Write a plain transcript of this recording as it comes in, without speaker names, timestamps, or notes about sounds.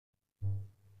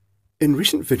In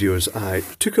recent videos, I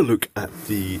took a look at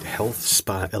the health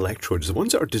spa electrodes, the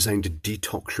ones that are designed to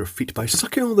detox your feet by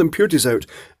sucking all the impurities out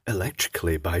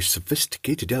electrically by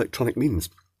sophisticated electronic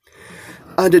means.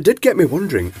 And it did get me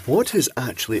wondering, what is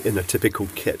actually in a typical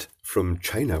kit from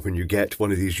China when you get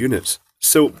one of these units?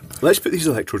 So let's put these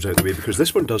electrodes out of the way, because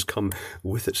this one does come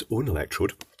with its own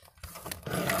electrode.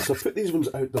 So I'll put these ones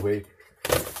out the way,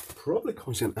 probably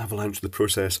causing an avalanche of the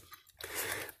process.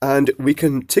 And we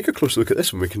can take a closer look at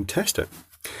this one, we can test it.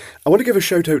 I want to give a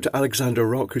shout out to Alexander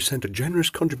Rock, who sent a generous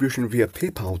contribution via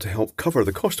PayPal to help cover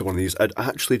the cost of one of these. I'd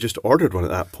actually just ordered one at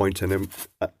that point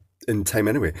in time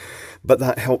anyway, but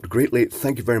that helped greatly.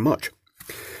 Thank you very much.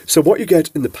 So what you get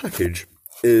in the package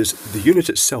is the unit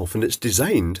itself, and it's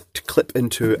designed to clip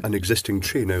into an existing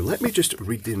tray. Now let me just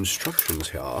read the instructions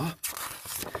here.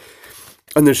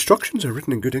 And the instructions are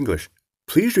written in good English.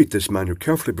 Please read this manual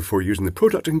carefully before using the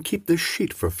product and keep this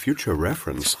sheet for future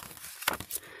reference.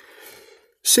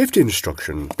 Safety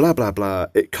instruction, blah blah blah.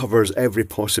 It covers every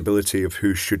possibility of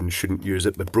who should and shouldn't use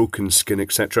it, the broken skin,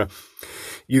 etc.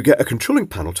 You get a controlling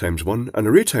panel ×1, an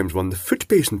array ×1, the foot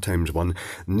basin ×1,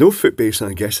 no foot basin,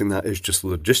 I'm guessing that is just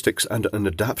logistics, and an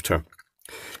adapter.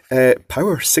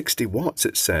 Power 60 watts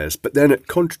it says, but then it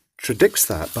contradicts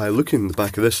that by looking at the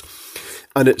back of this,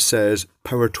 and it says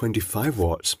power 25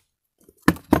 watts.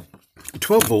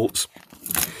 12 volts.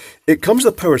 It comes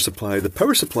with a power supply. The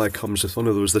power supply comes with one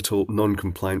of those little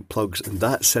non-compliant plugs, and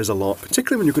that says a lot,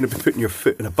 particularly when you're going to be putting your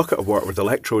foot in a bucket of water with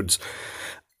electrodes.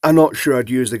 I'm not sure I'd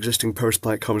use the existing power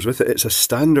supply that comes with it. It's a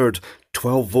standard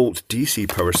 12 volt DC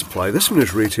power supply. This one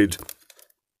is rated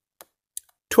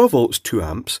 12 volts, 2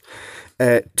 amps.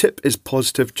 Tip is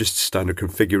positive, just standard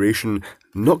configuration.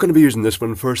 Not going to be using this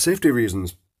one for safety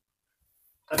reasons.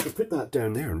 I should put that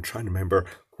down there and try and remember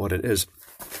what it is.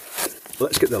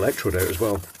 Let's get the electrode out as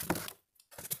well.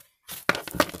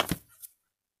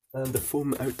 And the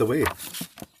foam out the way.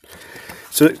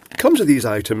 So it comes with these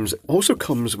items. It also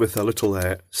comes with a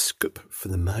little scoop for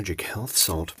the magic health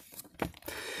salt.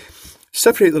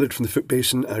 Separate the lid from the foot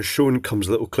basin. As shown, comes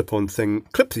a little clip-on thing.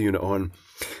 Clip the unit on.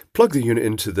 Plug the unit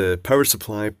into the power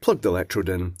supply. Plug the electrode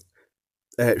in.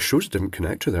 It shows a different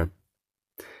connector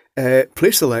there.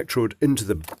 Place the electrode into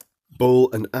the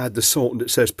bowl and add the salt, and it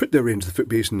says put the array into the foot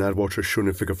basin and add water as shown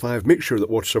in figure 5. Make sure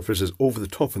that water surface is over the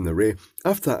top in the array.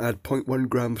 After that, add 0.1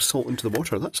 gram of salt into the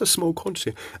water. That's a small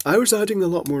quantity. I was adding a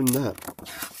lot more than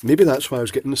that. Maybe that's why I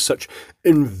was getting such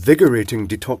invigorating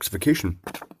detoxification.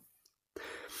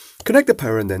 Connect the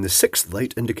power, and then the 6th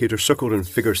light indicator circled in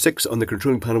figure 6 on the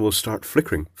controlling panel will start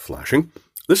flickering, flashing.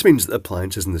 This means that the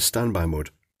appliance is in the standby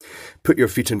mode. Put your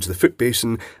feet into the foot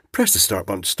basin, press the start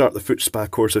button to start the foot spa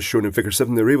course as shown in figure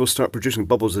 7. The array will start producing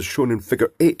bubbles as shown in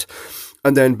figure 8.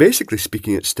 And then basically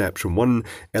speaking, it steps from 1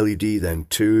 LED, then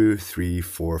 2, 3,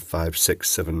 4, 5, 6,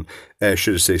 7,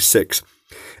 should I say 6.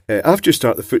 After you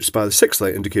start the foot spa, the 6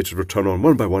 light indicators will turn on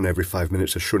one by one every 5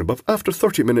 minutes as shown above. After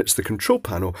 30 minutes, the control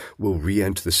panel will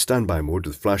re-enter the standby mode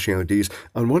with flashing LEDs,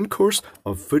 and one course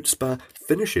of foot spa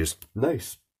finishes.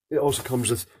 Nice. It also comes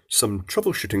with some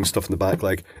troubleshooting stuff in the back,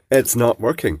 like, it's not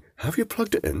working. Have you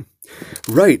plugged it in?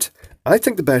 Right, I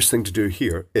think the best thing to do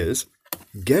here is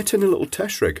get in a little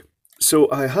test rig. So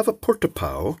I have a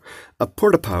porta-pow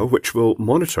which will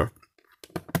monitor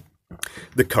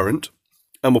the current,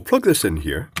 and we'll plug this in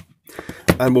here,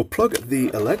 and we'll plug the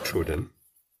electrode in,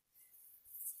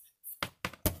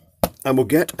 and we'll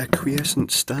get a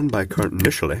quiescent standby current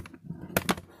initially.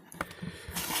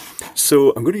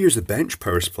 So I'm going to use the bench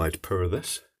power supply to power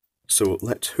this. So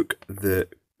let's hook the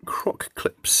crock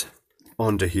clips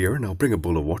onto here, and I'll bring a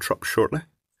bowl of water up shortly.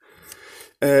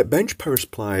 Bench power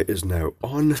supply is now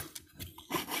on.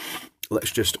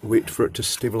 Let's just wait for it to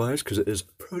stabilize, because it is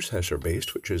processor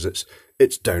based, which is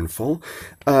its downfall.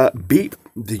 Beep,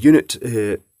 the unit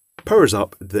powers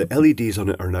up. The LEDs on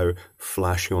it are now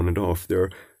flashing on and off.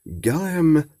 They're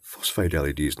gallium phosphide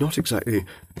LEDs, not exactly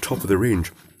top of the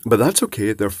range. But that's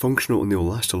okay, they're functional and they'll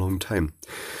last a long time.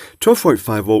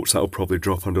 12.5 volts, that'll probably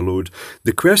drop under load.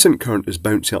 The quiescent current is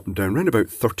bouncing up and down, around about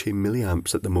 30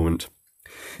 milliamps at the moment.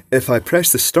 If I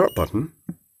press the start button,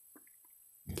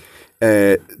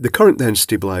 the current then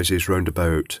stabilises round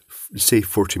about, say,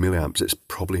 40 milliamps. It's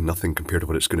probably nothing compared to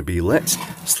what it's going to be. Let's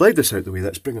slide this out the way,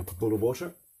 let's bring up a bowl of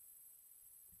water.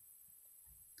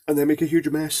 And then make a huge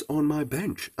mess on my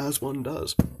bench, as one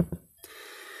does.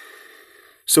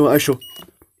 So I shall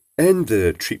end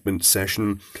the treatment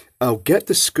session. I'll get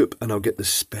the scoop and I'll get the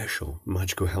special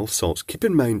magical health salts. Keep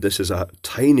in mind this is a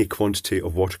tiny quantity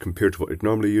of water compared to what I'd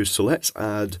normally use, so let's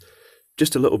add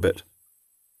just a little bit.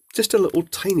 Just a little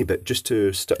tiny bit, just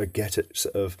to start to get it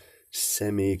sort of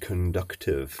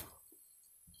semi-conductive.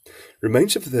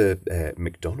 Reminds of the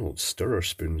McDonald's stirrer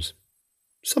spoons.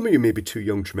 Some of you may be too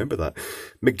young to remember that.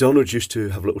 McDonald's used to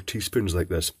have little teaspoons like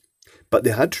this, but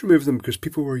they had to remove them because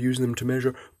people were using them to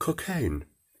measure cocaine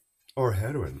or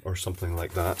heroin or something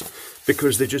like that,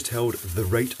 because they just held the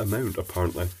right amount,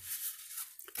 apparently.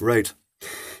 Right,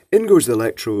 in goes the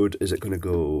electrode. Is it going to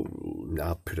go?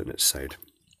 I'll put it on its side.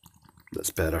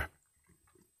 That's better.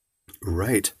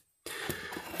 Right,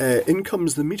 in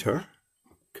comes the meter.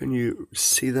 Can you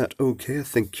see that okay? I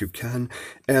think you can.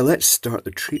 Let's start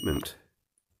the treatment.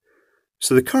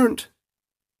 So the current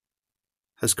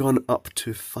has gone up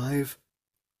to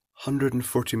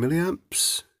 540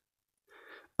 milliamps.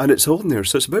 And it's holding there,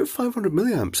 so it's about 500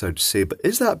 milliamps, I'd say. But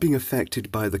is that being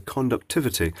affected by the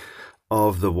conductivity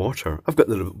of the water? I've got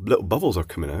the little bubbles are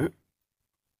coming out.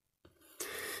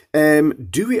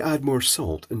 Do we add more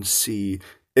salt and see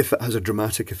if it has a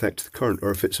dramatic effect to the current, or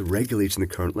if it's regulating the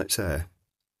current? Let's say.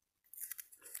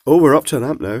 Oh, we're up to an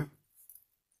amp now.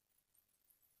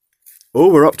 Oh,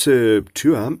 we're up to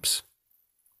 2 amps.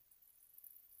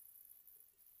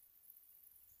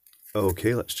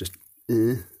 Okay, let's just...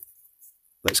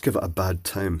 let's give it a bad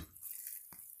time.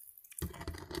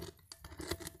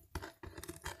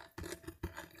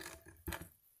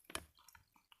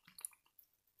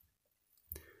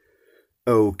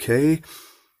 Okay.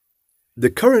 The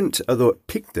current, although it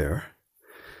peaked there,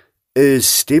 is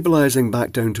stabilising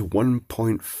back down to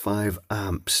 1.5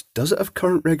 amps. Does it have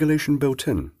current regulation built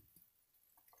in?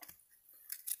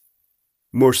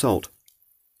 More salt.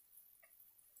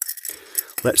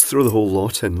 Let's throw the whole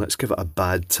lot in. Let's give it a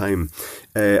bad time.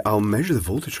 I'll measure the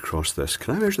voltage across this.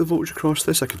 Can I measure the voltage across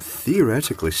this? I could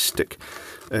theoretically stick...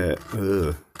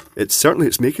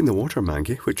 it's making the water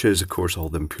mangy, which is, of course, all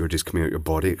the impurities coming out your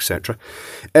body, etc.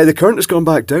 The current has gone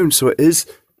back down, so it is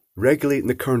regulating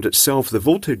the current itself. The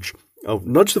voltage, I'll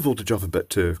nudge the voltage off a bit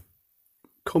to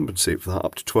compensate for that,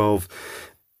 up to 12.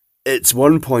 It's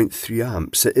 1.3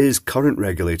 amps. It is current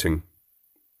regulating.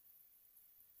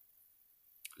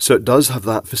 So it does have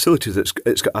that facility that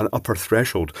it's got an upper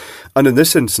threshold. And in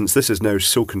this instance, this is now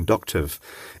so conductive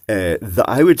that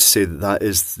I would say that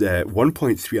is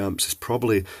 1.3 amps is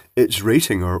probably its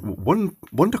rating, or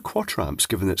 1 to quarter amps,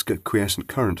 given its quiescent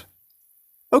current.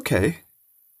 Okay,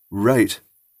 right.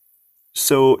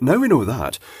 So now we know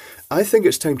that. I think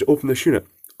it's time to open this unit.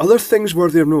 Other things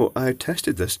worthy of note, I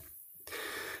tested this.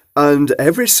 And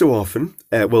every so often,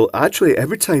 well, actually,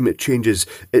 every time it changes,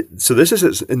 so this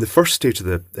is in the first stage of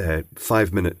the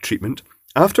 5-minute treatment.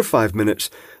 After 5 minutes,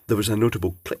 there was a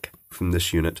notable click from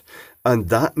this unit. And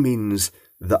that means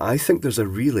that I think there's a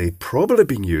relay probably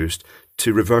being used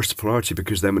to reverse the polarity,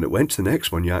 because then when it went to the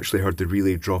next one, you actually heard the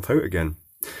relay drop out again.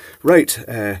 Right,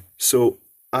 so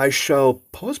I shall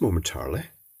pause momentarily.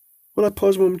 Will I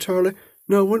pause momentarily?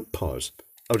 No, I won't pause.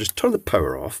 I'll just turn the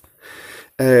power off.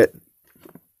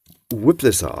 Whip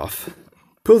this off,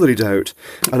 pull the lead out,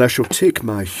 and I shall take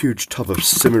my huge tub of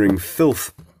simmering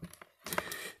filth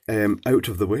out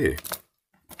of the way.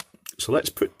 So let's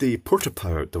put the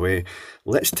porta-power out the way.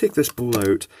 Let's take this bowl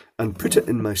out and put it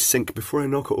in my sink before I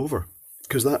knock it over,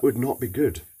 because that would not be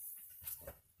good.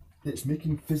 It's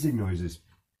making fizzing noises.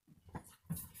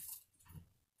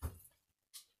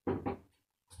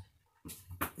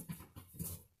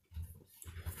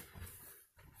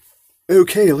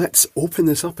 Okay, let's open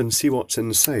this up and see what's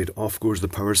inside. Off goes the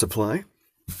power supply.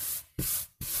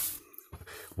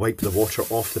 Wipe the water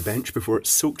off the bench before it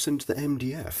soaks into the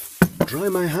MDF. Dry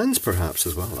my hands perhaps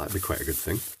as well, that'd be quite a good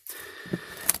thing.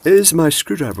 Is my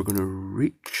screwdriver going to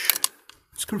reach?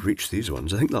 It's going to reach these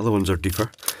ones. I think the other ones are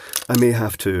deeper. I may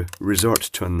have to resort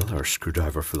to another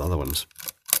screwdriver for the other ones.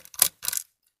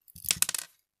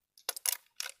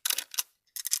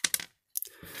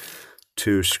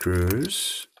 Two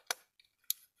screws.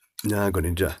 Now I'm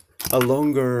going to need a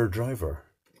longer driver.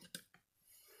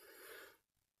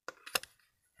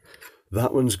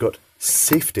 That one's got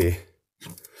safety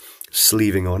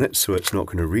sleeving on it, so it's not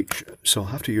going to reach. So I'll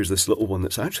have to use this little one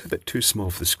that's actually a bit too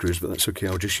small for the screws, but that's okay.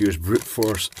 I'll just use brute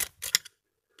force.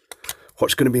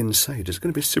 What's going to be inside? Is it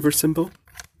going to be super simple?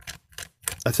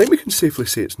 I think we can safely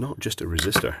say it's not just a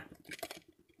resistor.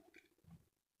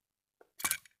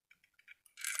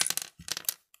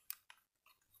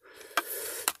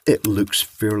 It looks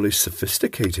fairly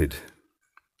sophisticated.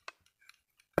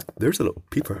 There's a little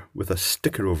peeper with a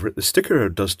sticker over it. The sticker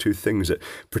does two things. It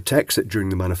protects it during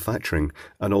the manufacturing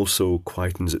and also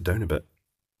quietens it down a bit.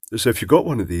 So if you've got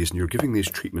one of these and you're giving these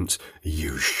treatments,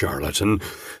 you charlatan,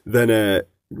 then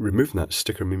removing that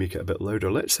sticker may make it a bit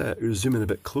louder. Let's zoom in a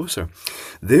bit closer.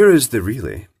 There is the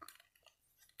relay.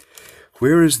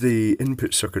 Where is the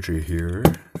input circuitry here?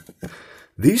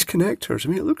 These connectors, I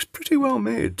mean, it looks pretty well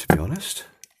made, to be honest.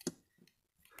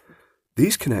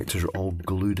 These connectors are all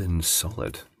glued in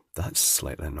solid. That's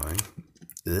slightly annoying.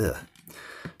 Ugh.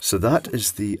 So that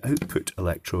is the output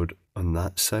electrode on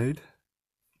that side.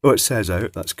 Oh, it says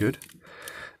out, that's good.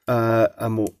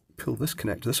 And we'll pull this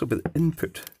connector. This will be the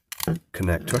input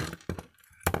connector.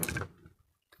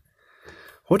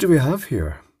 What do we have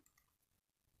here?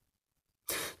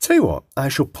 Tell you what, I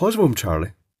shall pause one,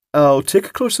 Charlie. I'll take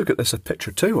a close look at this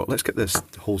picture. Tell you what, let's get this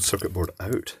whole circuit board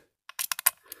out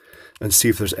and see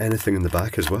if there's anything in the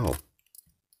back as well.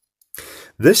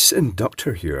 This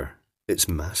inductor here, it's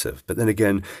massive, but then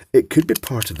again, it could be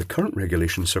part of the current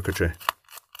regulation circuitry.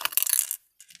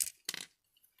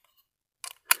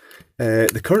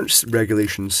 The current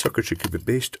regulation circuitry could be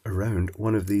based around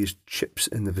one of these chips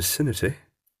in the vicinity.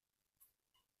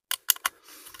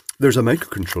 There's a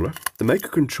microcontroller. The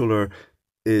microcontroller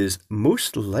is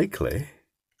most likely,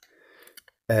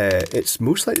 it's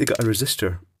most likely got a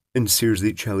resistor in series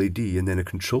with each LED and then a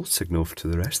control signal to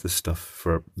the rest of the stuff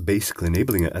for basically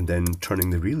enabling it and then turning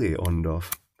the relay on and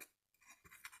off.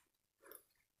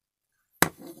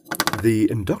 The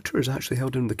inductor is actually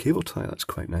held in the cable tie. That's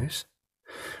quite nice.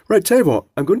 Right, tell you what,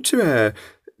 I'm going to,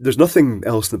 there's nothing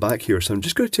else in the back here, so I'm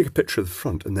just going to take a picture of the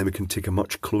front and then we can take a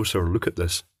much closer look at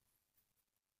this.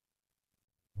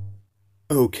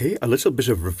 Okay, a little bit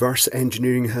of reverse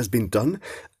engineering has been done,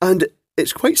 and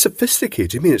it's quite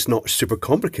sophisticated. I mean, it's not super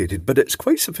complicated, but it's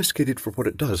quite sophisticated for what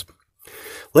it does.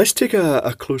 Let's take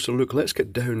a closer look. Let's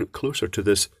get down closer to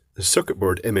this circuit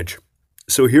board image.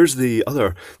 So here's the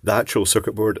actual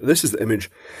circuit board. This is the image.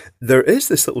 There is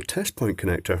this little test point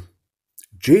connector.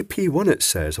 JP1 it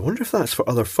says. I wonder if that's for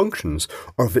other functions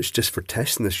or if it's just for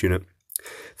testing this unit.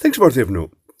 Things worthy of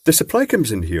note. The supply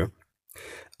comes in here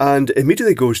and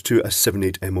immediately goes to a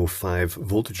 78MO5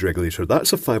 voltage regulator.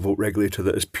 That's a 5-volt regulator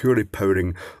that is purely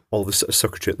powering all the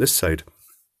circuitry at this side.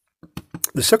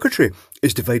 The circuitry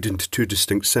is divided into two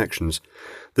distinct sections.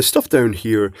 The stuff down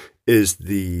here is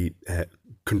the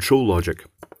control logic.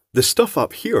 The stuff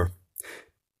up here,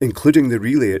 including the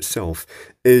relay itself,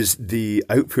 is the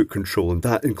output control, and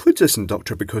that includes this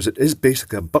inductor because it is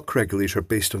basically a buck regulator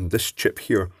based on this chip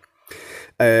here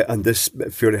and this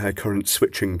fairly high current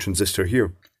switching transistor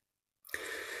here.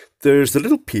 There's the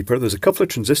little peeper. There's a couple of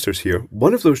transistors here.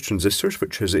 One of those transistors,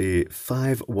 which is a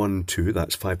 512,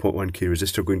 that's 5.1K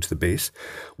resistor going to the base.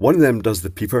 One of them does the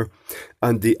peeper,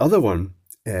 and the other one,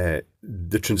 the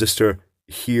transistor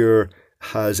here,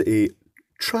 has a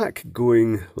track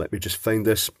going, let me just find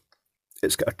this.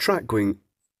 It's got a track going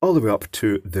all the way up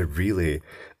to the relay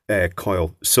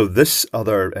coil. So this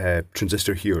other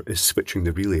transistor here is switching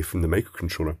the relay from the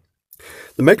microcontroller.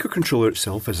 The microcontroller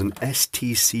itself is an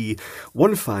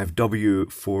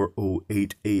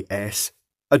STC15W408AS.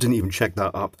 I didn't even check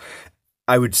that up.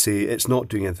 I would say it's not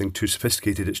doing anything too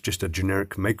sophisticated, it's just a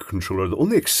generic microcontroller. The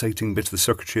only exciting bit of the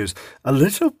circuitry is a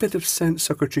little bit of sense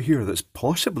circuitry here that's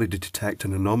possibly to detect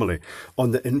an anomaly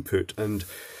on the input and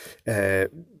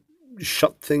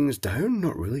shut things down?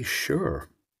 Not really sure.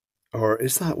 Or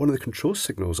is that one of the control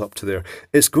signals up to there?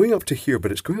 It's going up to here,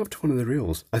 but it's going up to one of the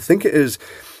rails. I think it is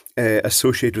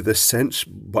associated with this sense,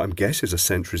 what I'm guessing is a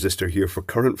sense resistor here for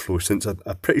current flow, since I'm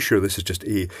pretty sure this is just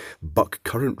a buck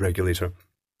current regulator.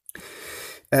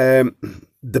 The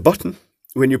button,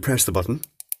 when you press the button,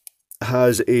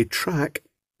 has a track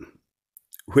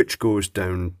which goes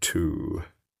down to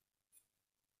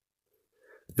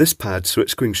this pad, so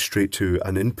it's going straight to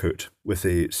an input with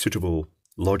a suitable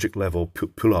logic level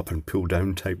pull up and pull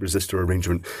down type resistor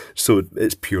arrangement, so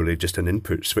it's purely just an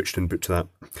input, switched input to that.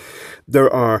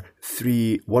 There are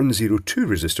 3 102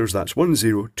 resistors, that's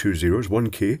 1020 is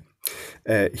 1K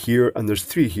here, and there's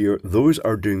 3 here. Those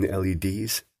are doing the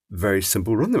LEDs. Very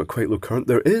simple, run them at quite low current.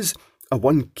 There is a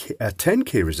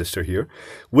 10K resistor here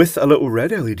with a little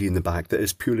red LED in the back that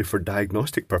is purely for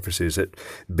diagnostic purposes. It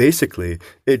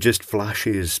just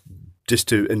flashes just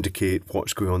to indicate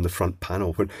what's going on the front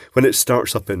panel. When it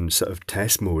starts up in sort of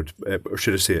test mode, or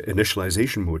should I say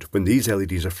initialization mode, when these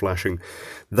LEDs are flashing,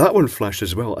 that one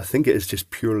flashes as well. I think it is just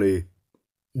purely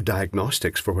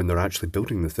diagnostics for when they're actually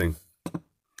building the thing.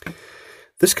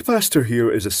 This capacitor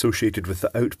here is associated with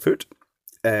the output.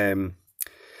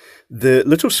 The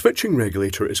little switching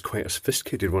regulator is quite a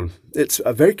sophisticated one. It's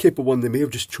a very capable one. They may have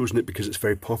just chosen it because it's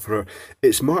very popular.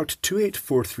 It's marked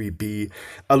 2843B.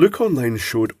 A look online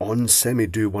showed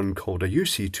OnSemi do one called a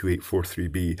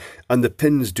UC2843B, and the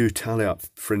pins do tally up.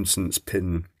 For instance,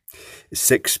 pin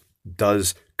 6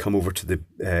 does come over to the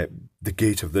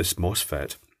gate of this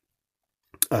MOSFET,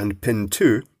 and pin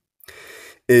 2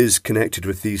 is connected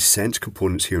with these sense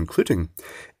components here, including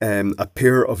a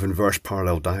pair of inverse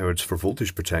parallel diodes for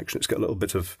voltage protection.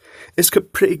 It's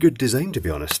got pretty good design, to be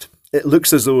honest. It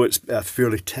looks as though it's a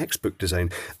fairly textbook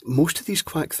design. Most of these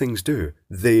quack things do.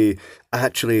 They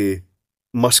actually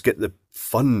must get the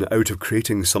fun out of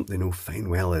creating something fine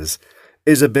well is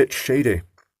a bit shady.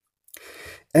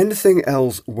 Anything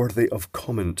else worthy of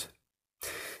comment?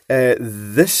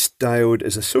 This diode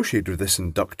is associated with this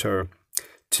inductor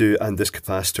and this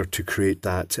capacitor to create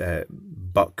that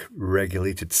buck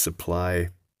regulated supply.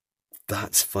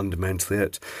 That's fundamentally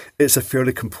it. It's a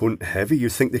fairly component heavy.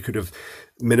 You'd think they could have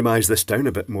minimized this down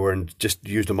a bit more and just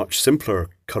used a much simpler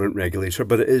current regulator,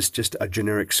 but it is just a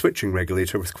generic switching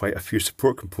regulator with quite a few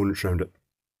support components around it.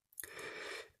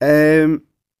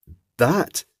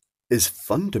 That is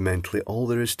fundamentally all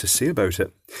there is to say about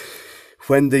it.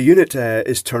 When the unit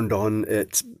is turned on,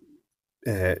 it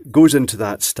goes into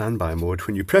that standby mode.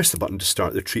 When you press the button to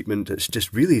start the treatment, it's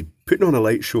just really putting on a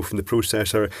light show from the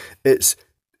processor. It's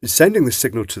sending the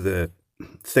signal to the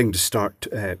thing to start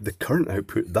the current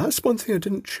output. That's one thing I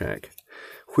didn't check.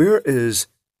 Where is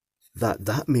that?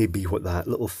 That may be what that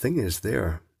little thing is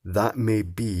there. That may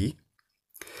be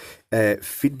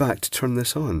feedback to turn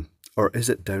this on. Or is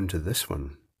it down to this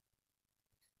one?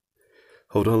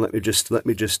 Hold on, let me just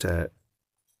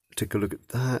take a look at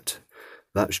that.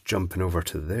 That's jumping over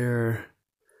to there.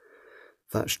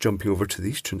 That's jumping over to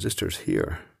these transistors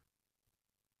here.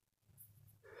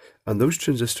 And those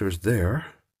transistors there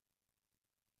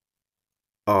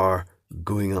are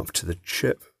going up to the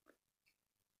chip.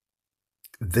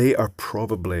 They are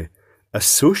probably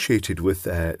associated with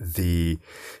the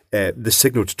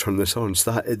signal to turn this on.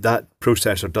 So that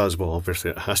processor does, well,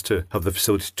 obviously it has to have the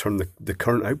facility to turn the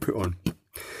current output on.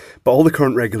 But all the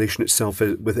current regulation itself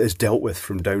is dealt with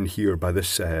from down here by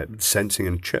this sensing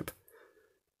and chip.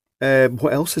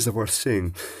 What else is there worth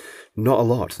saying? Not a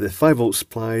lot. The 5-volt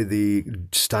supply, the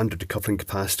standard decoupling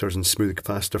capacitors and smooth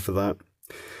capacitor for that.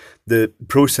 The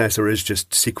processor is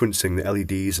just sequencing the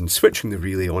LEDs and switching the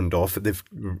relay on and off. They've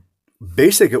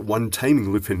basically got one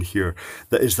timing loop in here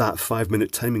that is that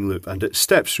 5-minute timing loop, and it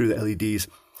steps through the LEDs.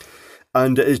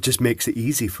 And it just makes it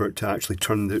easy for it to actually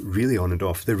turn the relay on and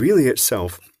off. The relay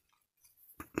itself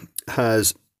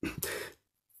has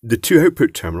the two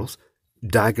output terminals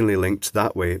diagonally linked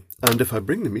that way. And if I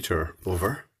bring the meter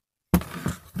over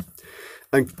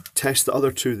and test the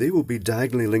other two, they will be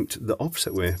diagonally linked the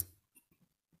opposite way.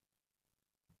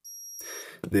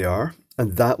 They are,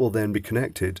 and that will then be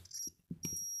connected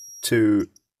to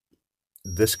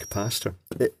this capacitor.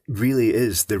 It really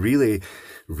is. The relay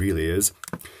really is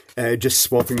just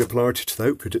swapping the polarity to the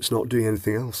output. It's not doing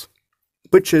anything else,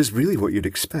 which is really what you'd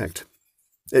expect.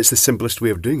 It's the simplest way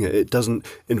of doing it. It doesn't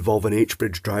involve an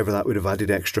H-bridge driver. That would have added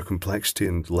extra complexity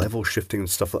and level shifting and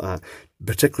stuff like that,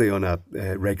 particularly on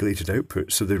a regulated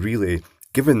output. So the relay,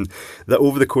 given that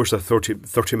over the course of a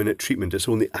 30-minute treatment, it's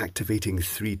only activating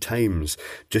 3 times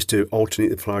just to alternate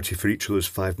the polarity for each of those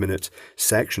 5-minute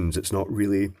sections, it's not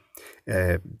really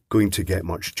going to get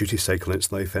much duty cycle in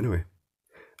its life anyway.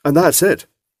 And that's it.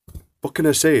 What can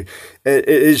I say? It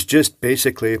is just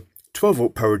basically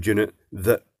 12-volt powered unit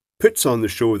that puts on the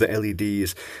show the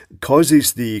LEDs,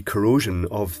 causes the corrosion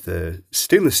of the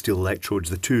stainless steel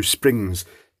electrodes, the 2 springs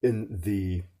in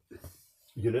the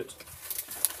unit,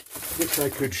 which I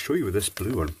could show you with this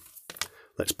blue one.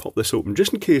 Let's pop this open,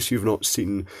 just in case you've not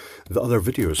seen the other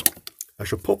videos. I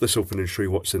shall pop this open and show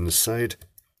you what's inside.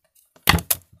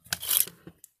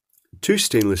 2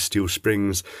 stainless steel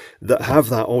springs that have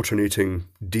that alternating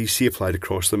DC applied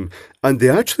across them, and they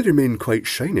actually remain quite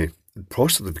shiny,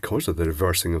 possibly because of the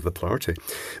reversing of the polarity.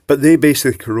 But they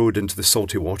basically corrode into the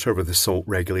salty water with the salt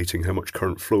regulating how much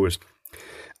current flows.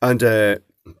 And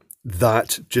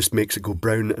that just makes it go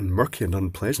brown and murky and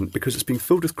unpleasant because it's being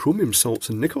filled with chromium salts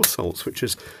and nickel salts, which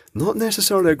is not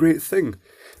necessarily a great thing.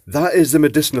 That is the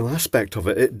medicinal aspect of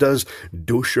it. It does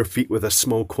dose your feet with a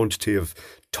small quantity of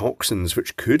toxins,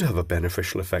 which could have a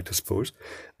beneficial effect, I suppose.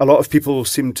 A lot of people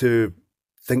seem to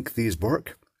think these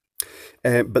work,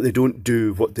 but they don't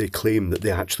do what they claim, that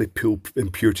they actually pull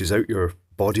impurities out your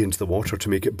body into the water to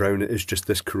make it brown. It is just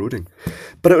this corroding.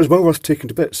 But it was well worth taking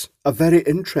to bits. A very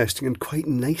interesting and quite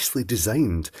nicely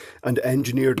designed and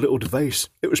engineered little device.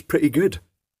 It was pretty good.